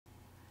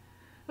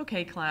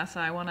Okay, class,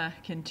 I want to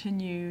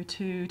continue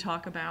to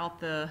talk about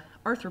the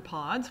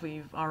arthropods.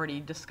 We've already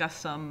discussed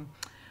some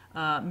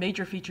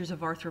major features of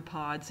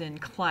arthropods in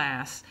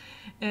class.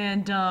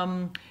 And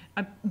I'm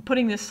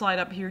putting this slide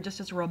up here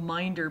just as a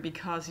reminder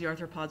because the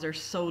arthropods are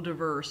so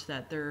diverse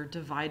that they're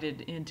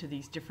divided into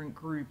these different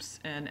groups.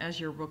 And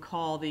as you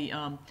recall, the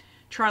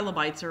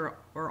trilobites are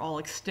all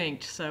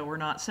extinct, so we're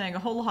not saying a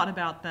whole lot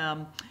about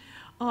them.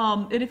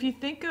 And if you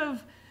think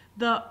of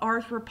the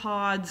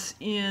arthropods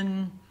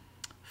in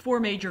four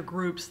major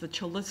groups, the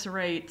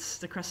chelicerates,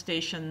 the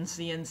crustaceans,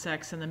 the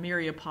insects, and the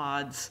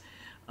myriapods,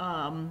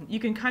 you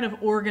can kind of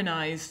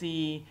organize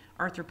the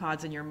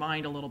arthropods in your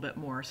mind a little bit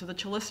more. So the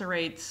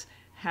chelicerates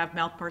have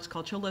mouthparts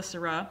called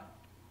chelicera,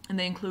 and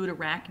they include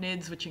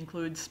arachnids, which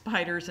include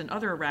spiders and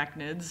other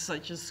arachnids,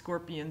 such as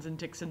scorpions and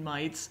ticks and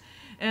mites.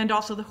 And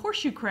also the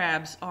horseshoe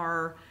crabs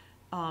are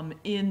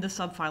in the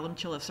subphylum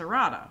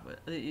Chelicerata.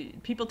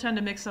 People tend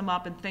to mix them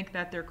up and think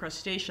that they're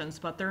crustaceans,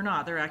 but they're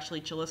not. They're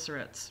actually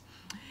chelicerates.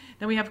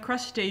 Then we have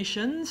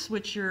crustaceans,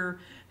 which you're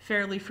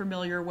fairly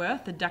familiar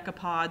with, the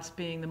decapods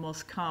being the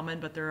most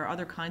common, but there are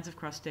other kinds of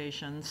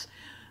crustaceans.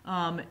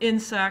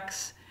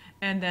 Insects,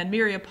 and then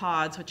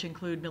myriapods, which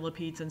include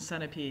millipedes and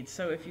centipedes.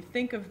 So if you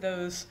think of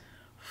those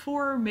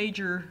four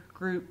major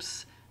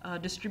groups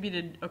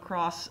distributed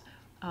across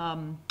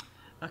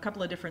a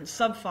couple of different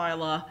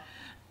subphyla,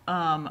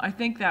 I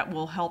think that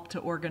will help to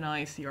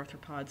organize the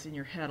arthropods in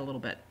your head a little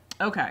bit.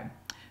 Okay.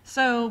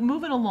 So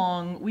moving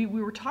along, we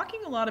were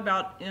talking a lot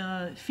about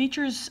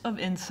features of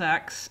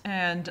insects,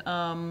 and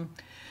I'm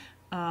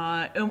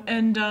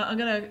going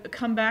to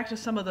come back to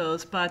some of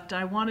those, but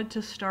I wanted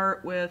to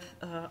start with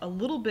a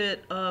little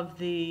bit of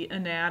the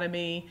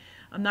anatomy.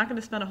 I'm not going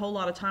to spend a whole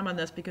lot of time on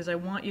this because I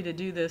want you to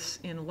do this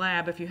in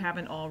lab if you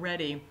haven't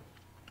already,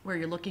 where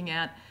you're looking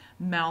at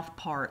mouth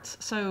parts.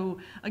 So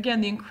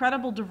again, the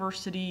incredible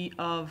diversity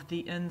of the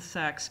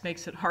insects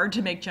makes it hard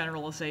to make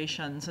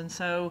generalizations, and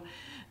so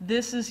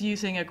this is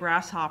using a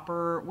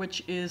grasshopper,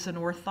 which is an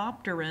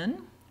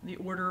orthopteran, the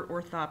order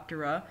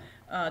Orthoptera,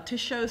 to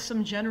show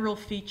some general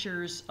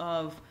features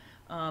of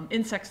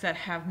insects that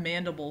have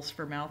mandibles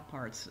for mouth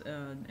parts,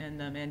 and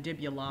the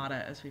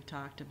mandibulata, as we've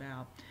talked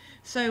about.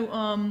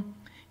 So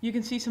you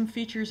can see some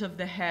features of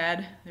the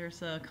head. There's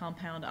the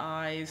compound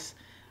eyes,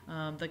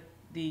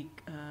 the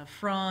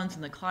frons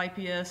and the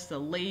clypeus, the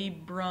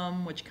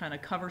labrum, which kind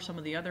of cover some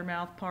of the other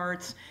mouth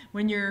parts.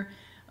 When you're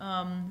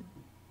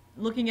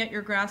looking at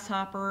your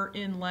grasshopper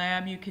in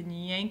lab, you can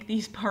yank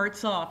these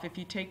parts off. If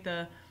you take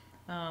the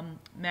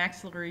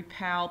maxillary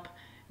palp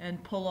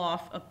and pull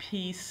off a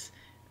piece,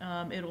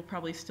 it'll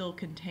probably still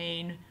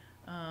contain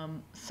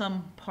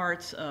some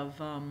parts of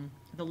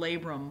the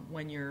labrum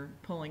when you're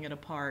pulling it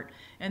apart.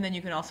 And then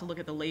you can also look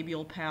at the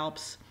labial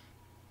palps,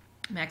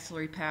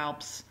 maxillary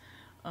palps.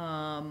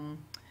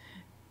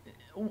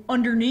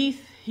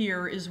 Underneath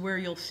here is where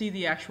you'll see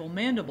the actual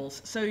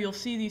mandibles. So you'll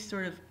see these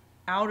sort of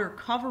outer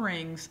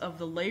coverings of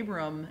the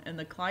labrum and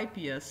the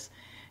clypeus,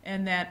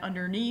 and that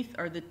underneath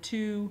are the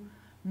two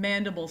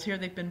mandibles. Here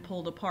they've been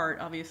pulled apart.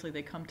 Obviously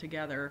they come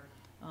together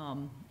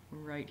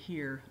right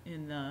here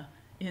in the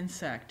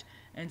insect,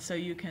 and so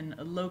you can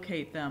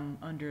locate them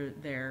under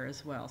there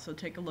as well. So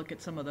take a look at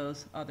some of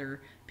those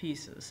other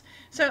pieces.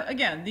 So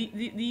again,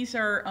 these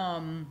are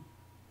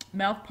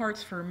mouth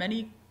parts for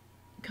many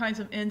kinds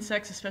of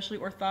insects, especially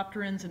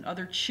orthopterans and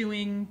other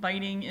chewing,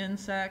 biting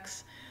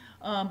insects.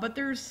 But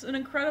there's an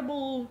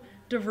incredible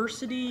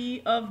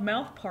diversity of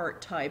mouth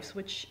part types,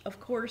 which of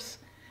course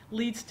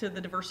leads to the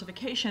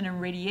diversification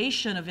and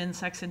radiation of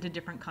insects into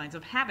different kinds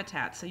of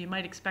habitats. So you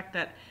might expect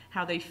that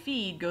how they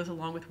feed goes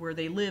along with where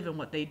they live and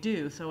what they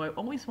do. So I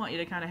always want you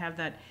to kind of have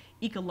that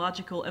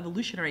ecological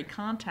evolutionary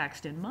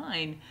context in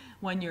mind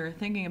when you're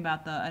thinking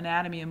about the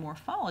anatomy and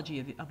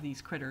morphology of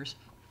these critters.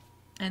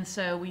 And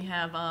so we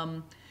have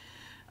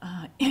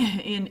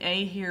in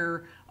A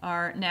here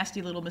our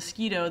nasty little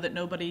mosquito that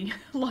nobody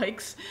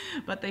likes,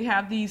 but they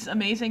have these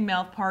amazing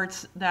mouth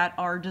parts that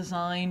are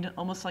designed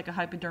almost like a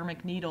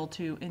hypodermic needle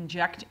to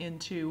inject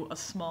into a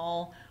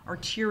small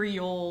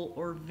arteriole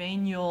or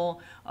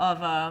venule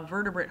of a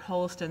vertebrate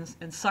host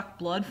and suck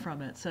blood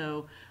from it.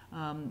 So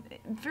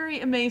very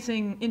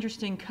amazing,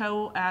 interesting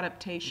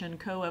co-adaptation,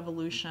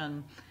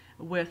 co-evolution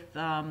with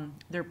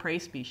their prey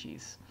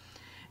species.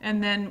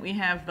 And then we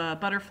have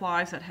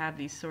butterflies that have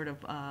these sort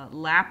of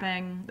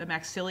lapping. The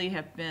maxillae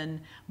have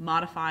been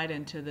modified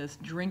into this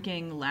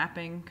drinking,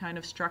 lapping kind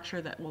of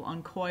structure that will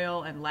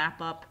uncoil and lap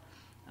up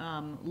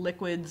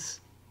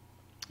liquids.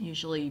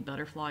 Usually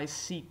butterflies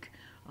seek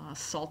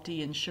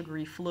salty and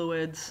sugary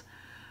fluids.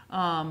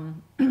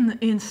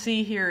 In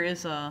C here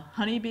is a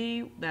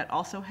honeybee that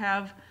also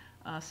have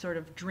sort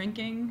of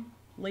drinking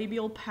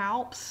labial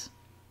palps.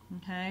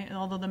 Okay, and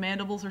although the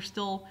mandibles are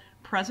still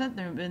present,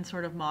 they've been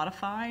sort of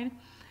modified.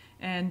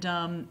 And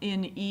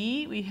in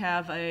E, we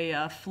have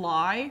a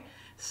fly.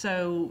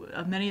 So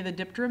many of the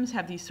dipterums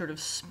have these sort of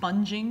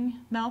sponging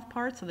mouth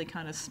parts, so they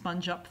kind of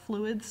sponge up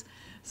fluids.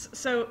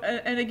 So,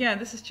 and again,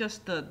 this is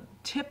just the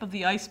tip of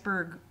the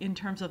iceberg in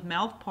terms of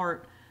mouth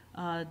part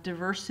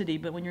diversity,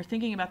 but when you're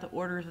thinking about the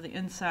orders of the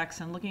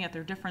insects and looking at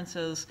their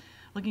differences,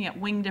 looking at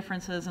wing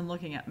differences and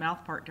looking at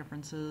mouthpart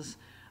differences,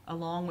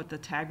 along with the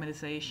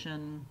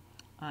tagmatization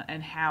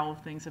and how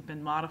things have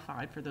been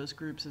modified for those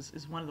groups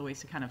is one of the ways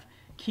to kind of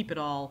keep it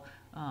all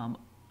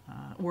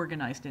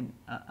organized in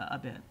a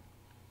bit.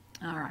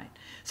 All right,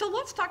 so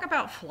let's talk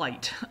about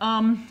flight.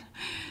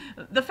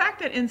 The fact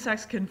that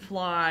insects can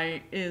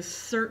fly is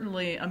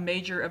certainly a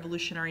major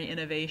evolutionary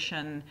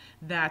innovation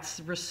that's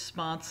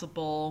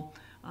responsible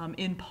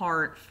in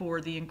part for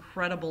the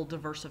incredible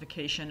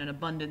diversification and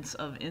abundance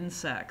of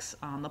insects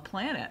on the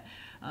planet.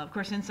 Of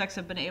course, insects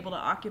have been able to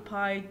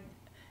occupy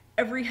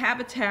every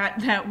habitat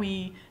that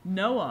we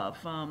know of,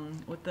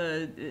 with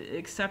the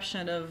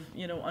exception of,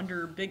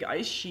 under big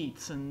ice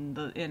sheets and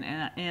in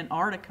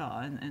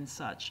Antarctica and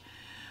such.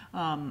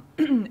 Or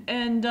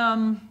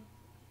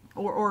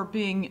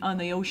being on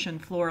the ocean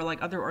floor,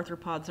 like other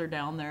arthropods are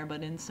down there,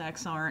 but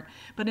insects aren't.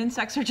 But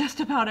insects are just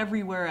about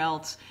everywhere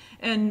else.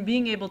 And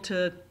being able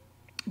to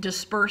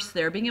disperse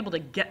there, being able to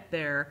get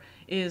there,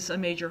 is a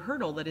major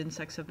hurdle that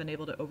insects have been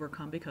able to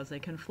overcome because they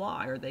can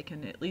fly, or they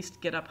can at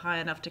least get up high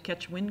enough to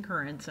catch wind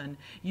currents and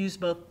use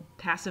both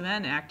passive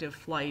and active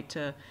flight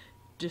to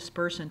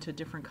disperse into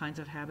different kinds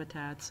of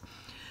habitats.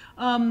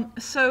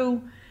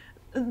 So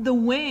the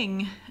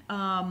wing,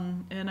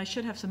 and I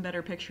should have some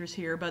better pictures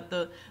here, but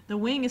the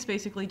wing is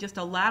basically just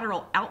a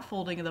lateral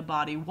outfolding of the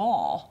body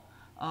wall,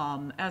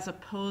 as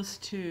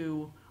opposed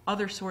to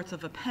other sorts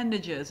of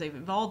appendages. They've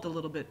evolved a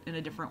little bit in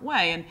a different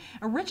way. And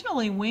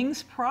originally,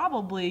 wings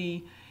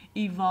probably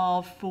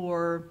evolved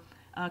for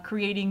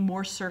creating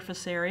more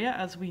surface area,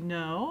 as we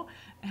know.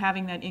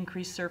 Having that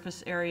increased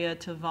surface area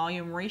to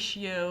volume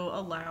ratio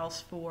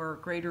allows for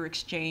greater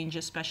exchange,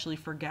 especially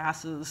for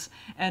gases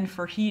and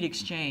for heat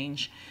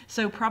exchange.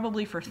 So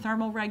probably for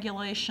thermal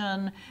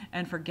regulation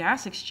and for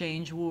gas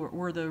exchange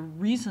were the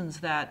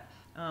reasons that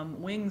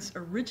wings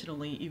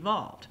originally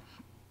evolved.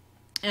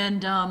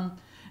 And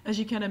as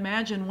you can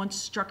imagine, once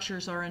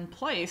structures are in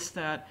place,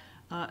 that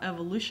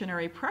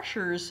evolutionary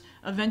pressures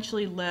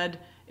eventually led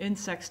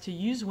insects to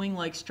use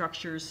wing-like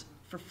structures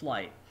for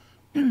flight.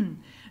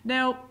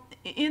 Now,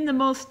 in the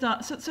most,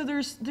 so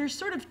there's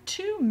sort of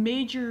two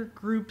major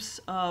groups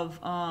of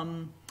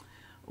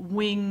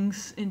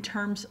wings in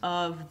terms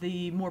of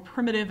the more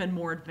primitive and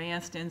more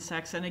advanced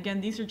insects. And again,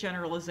 these are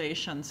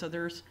generalizations, so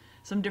there's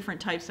some different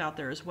types out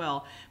there as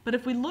well. But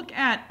if we look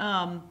at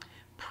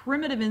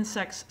primitive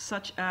insects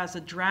such as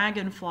a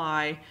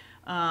dragonfly,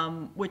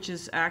 which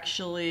is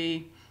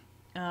actually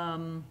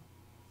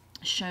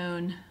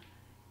shown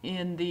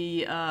in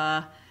the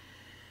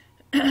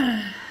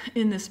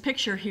in this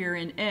picture here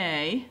in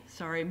A.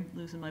 Sorry, I'm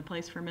losing my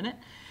place for a minute.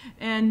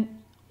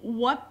 And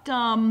what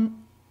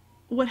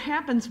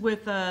happens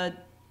with a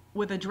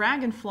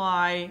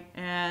dragonfly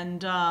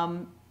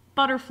and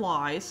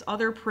butterflies,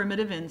 other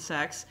primitive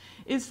insects,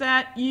 is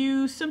that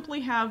you simply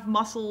have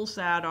muscles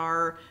that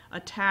are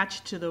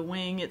attached to the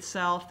wing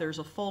itself. There's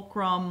a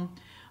fulcrum,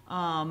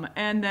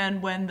 and then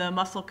when the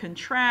muscle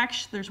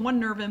contracts, there's one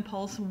nerve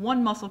impulse,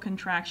 one muscle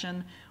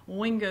contraction,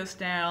 wing goes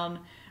down,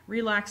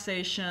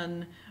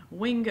 relaxation,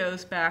 wing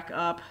goes back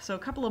up. So a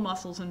couple of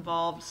muscles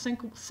involved,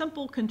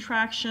 simple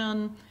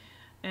contraction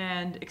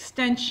and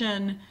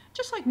extension,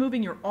 just like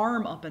moving your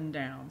arm up and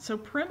down. So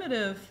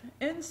primitive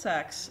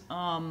insects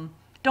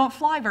don't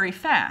fly very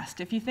fast.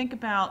 If you think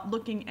about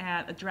looking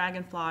at a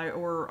dragonfly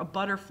or a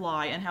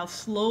butterfly and how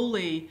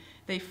slowly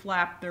they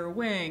flap their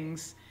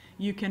wings,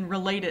 you can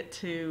relate it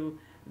to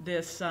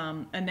this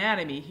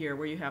anatomy here,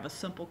 where you have a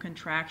simple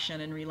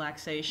contraction and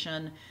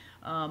relaxation,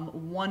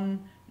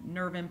 one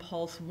nerve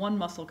impulse, one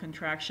muscle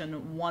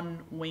contraction, one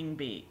wing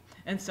beat.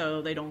 And so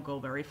they don't go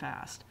very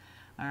fast.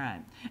 All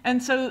right.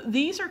 And so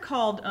these are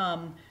called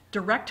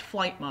direct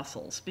flight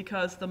muscles,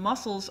 because the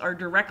muscles are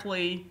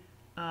directly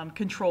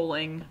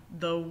controlling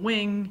the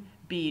wing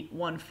beat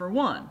one for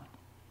one.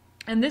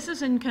 And this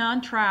is in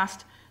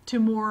contrast to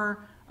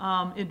more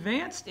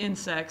advanced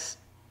insects,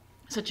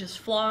 such as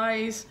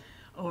flies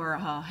or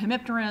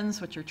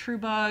hemipterans, which are true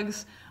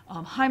bugs,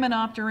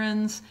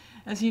 hymenopterans.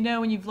 As you know,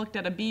 when you've looked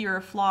at a bee or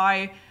a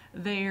fly,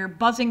 they're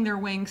buzzing their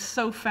wings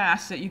so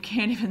fast that you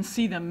can't even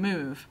see them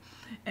move.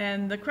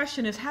 And the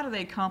question is, how do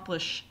they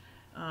accomplish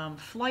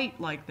flight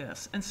like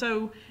this? And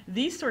so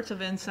these sorts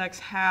of insects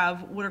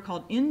have what are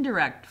called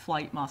indirect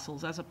flight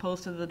muscles, as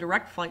opposed to the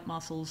direct flight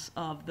muscles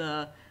of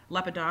the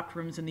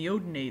lepidopterans and the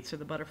odonates, or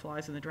the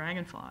butterflies and the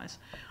dragonflies.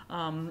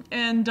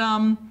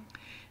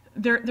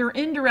 They're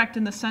indirect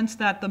in the sense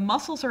that the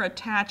muscles are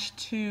attached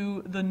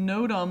to the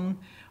notum,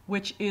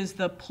 which is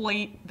the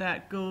plate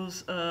that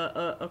goes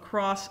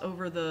across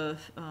over the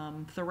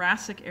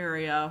thoracic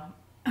area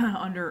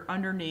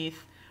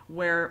underneath,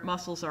 where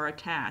muscles are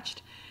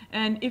attached.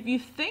 And if you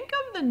think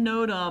of the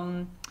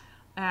notum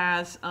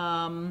as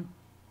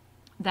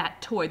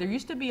that toy, there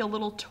used to be a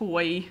little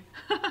toy,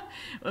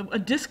 a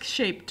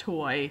disc-shaped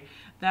toy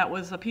that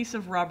was a piece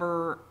of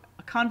rubber,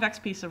 a convex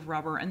piece of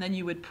rubber, and then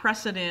you would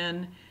press it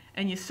in,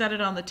 and you set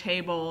it on the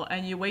table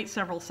and you wait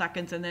several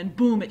seconds and then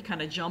boom, it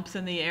kind of jumps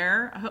in the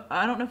air.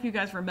 I don't know if you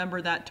guys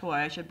remember that toy.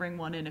 I should bring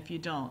one in if you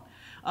don't.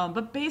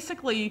 But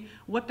basically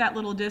what that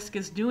little disc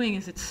is doing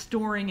is it's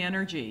storing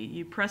energy.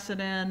 You press it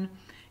in,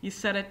 you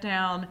set it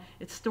down,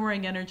 it's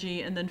storing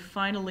energy, and then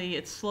finally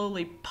it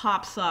slowly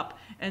pops up.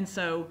 And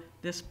so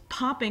this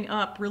popping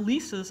up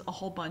releases a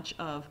whole bunch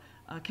of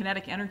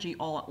kinetic energy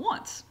all at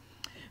once.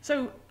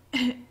 So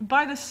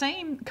by the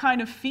same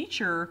kind of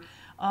feature,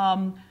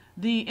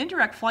 the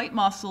indirect flight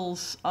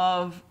muscles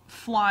of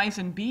flies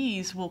and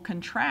bees will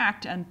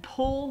contract and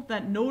pull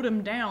that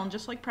notum down,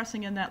 just like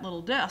pressing in that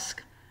little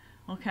disc.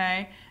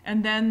 Okay,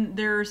 and then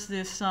there's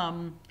this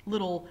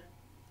little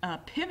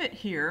pivot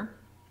here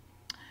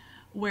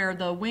where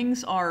the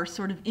wings are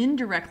sort of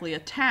indirectly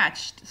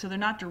attached, so they're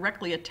not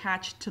directly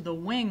attached to the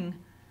wing.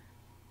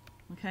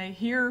 Okay,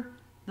 here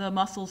the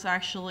muscles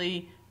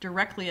actually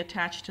directly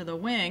attached to the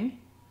wing,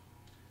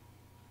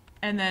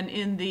 and then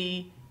in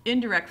the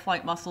indirect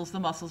flight muscles, the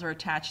muscles are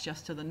attached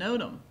just to the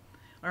notum.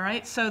 All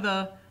right, so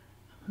the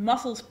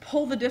muscles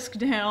pull the disc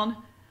down,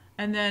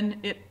 and then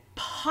it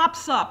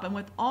pops up, and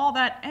with all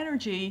that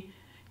energy,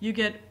 you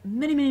get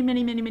many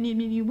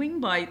wing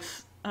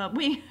bites,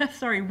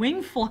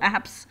 wing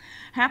flaps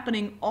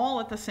happening all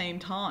at the same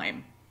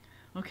time.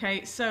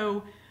 Okay,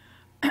 so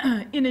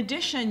in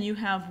addition, you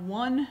have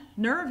one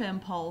nerve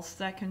impulse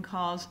that can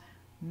cause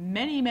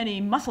many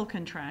muscle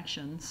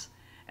contractions,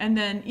 and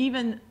then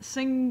even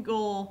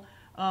single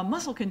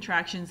muscle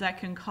contractions that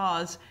can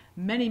cause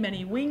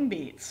many wing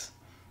beats.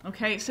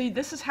 Okay, so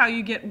this is how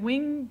you get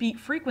wing beat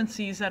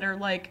frequencies that are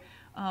like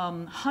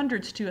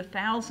hundreds to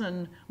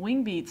 1,000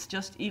 wing beats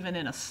just even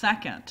in a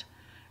second.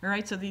 All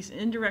right, so these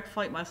indirect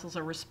flight muscles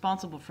are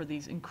responsible for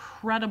these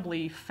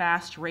incredibly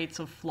fast rates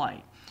of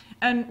flight.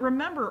 And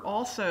remember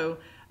also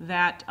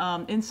that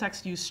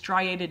insects use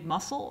striated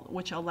muscle,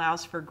 which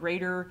allows for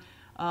greater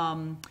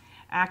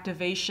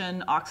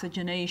activation,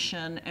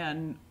 oxygenation,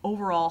 and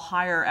overall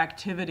higher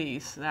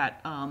activities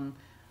that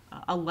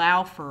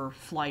allow for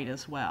flight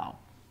as well.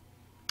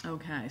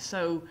 Okay,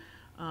 so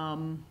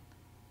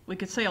we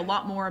could say a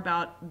lot more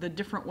about the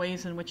different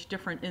ways in which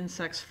different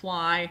insects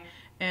fly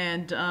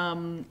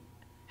and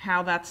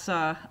how that's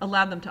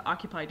allowed them to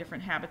occupy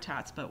different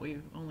habitats, but we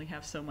only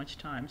have so much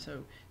time.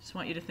 So just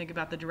want you to think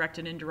about the direct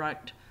and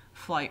indirect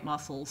flight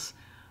muscles.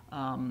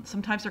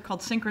 Sometimes they're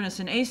called synchronous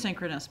and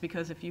asynchronous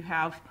because if you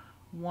have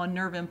one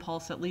nerve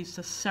impulse that leads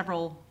to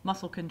several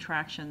muscle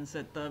contractions,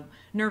 that the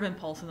nerve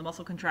impulse and the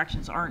muscle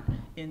contractions aren't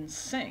in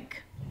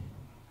sync.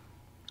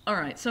 All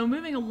right, so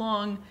moving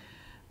along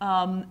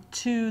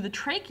to the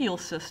tracheal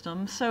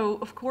system. So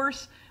of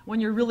course, when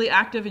you're really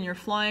active and you're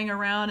flying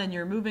around and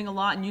you're moving a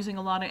lot and using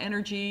a lot of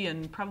energy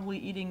and probably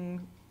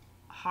eating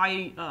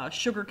high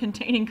sugar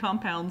containing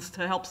compounds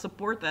to help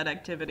support that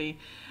activity,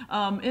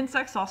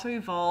 insects also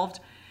evolved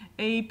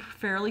a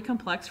fairly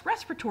complex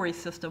respiratory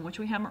system, which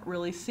we haven't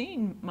really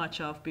seen much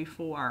of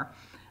before.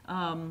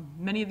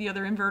 Many of the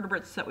other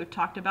invertebrates that we've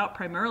talked about,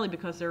 primarily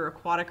because they're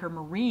aquatic or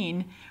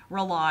marine,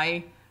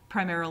 rely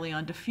primarily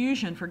on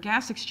diffusion for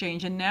gas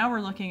exchange, and now we're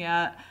looking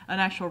at an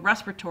actual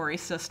respiratory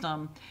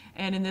system,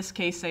 and in this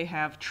case they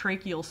have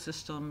tracheal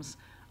systems,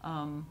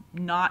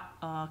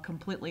 not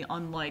completely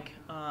unlike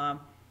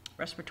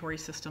respiratory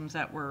systems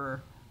that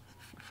we're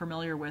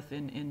familiar with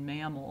in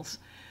mammals.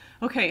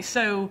 Okay,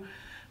 so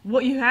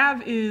what you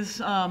have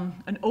is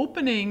an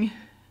opening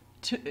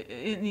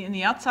in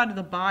the outside of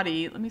the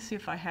body. Let me see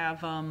if I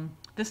have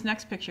this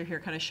next picture here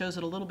kind of shows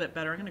it a little bit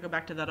better. I'm going to go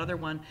back to that other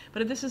one.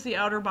 But if this is the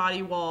outer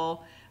body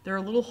wall, there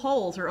are little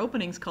holes or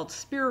openings called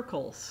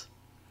spiracles.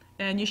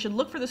 And you should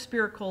look for the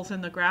spiracles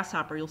in the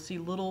grasshopper. You'll see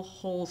little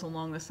holes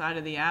along the side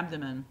of the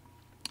abdomen.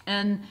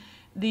 And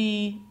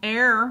the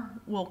air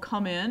will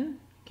come in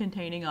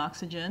containing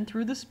oxygen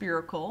through the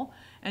spiracle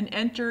and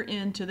enter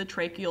into the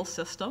tracheal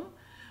system,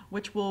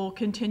 which will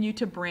continue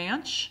to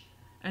branch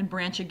and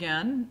branch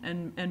again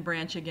and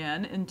branch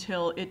again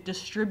until it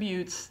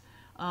distributes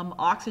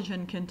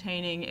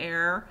oxygen-containing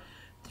air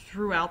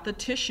throughout the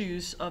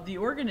tissues of the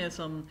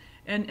organism.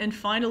 And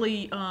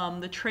finally,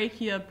 the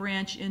trachea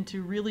branch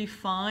into really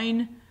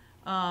fine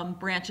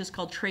branches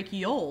called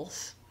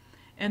tracheoles.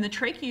 And the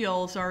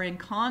tracheoles are in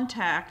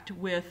contact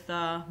with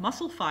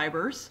muscle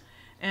fibers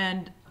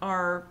and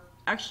are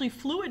actually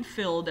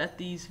fluid-filled at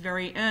these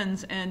very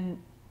ends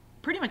and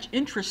pretty much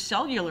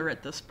intracellular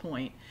at this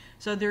point.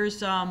 So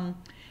there's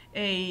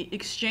a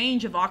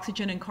exchange of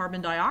oxygen and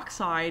carbon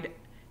dioxide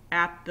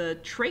at the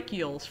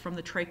tracheoles from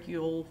the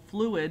tracheal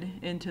fluid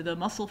into the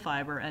muscle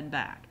fiber and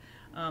back.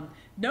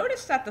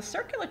 Notice that the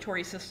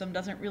circulatory system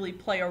doesn't really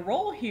play a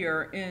role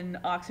here in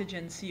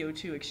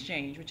oxygen-CO2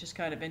 exchange, which is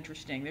kind of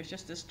interesting. There's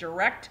just this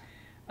direct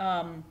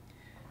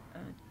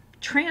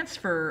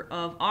transfer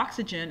of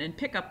oxygen and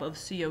pickup of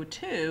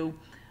CO2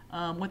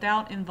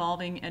 without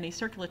involving any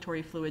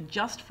circulatory fluid,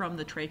 just from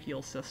the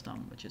tracheal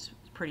system, which is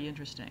pretty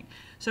interesting.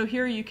 So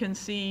here you can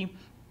see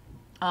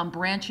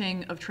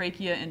branching of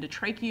trachea into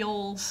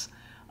tracheoles,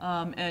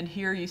 and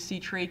here you see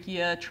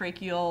trachea,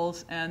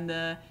 tracheoles, and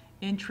the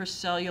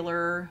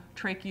intracellular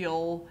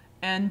tracheal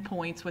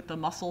endpoints with the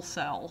muscle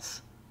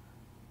cells.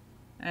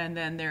 And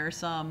then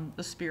there's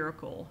the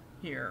spiracle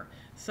here.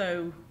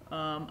 So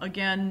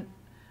again,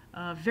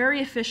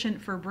 very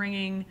efficient for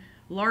bringing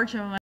large amounts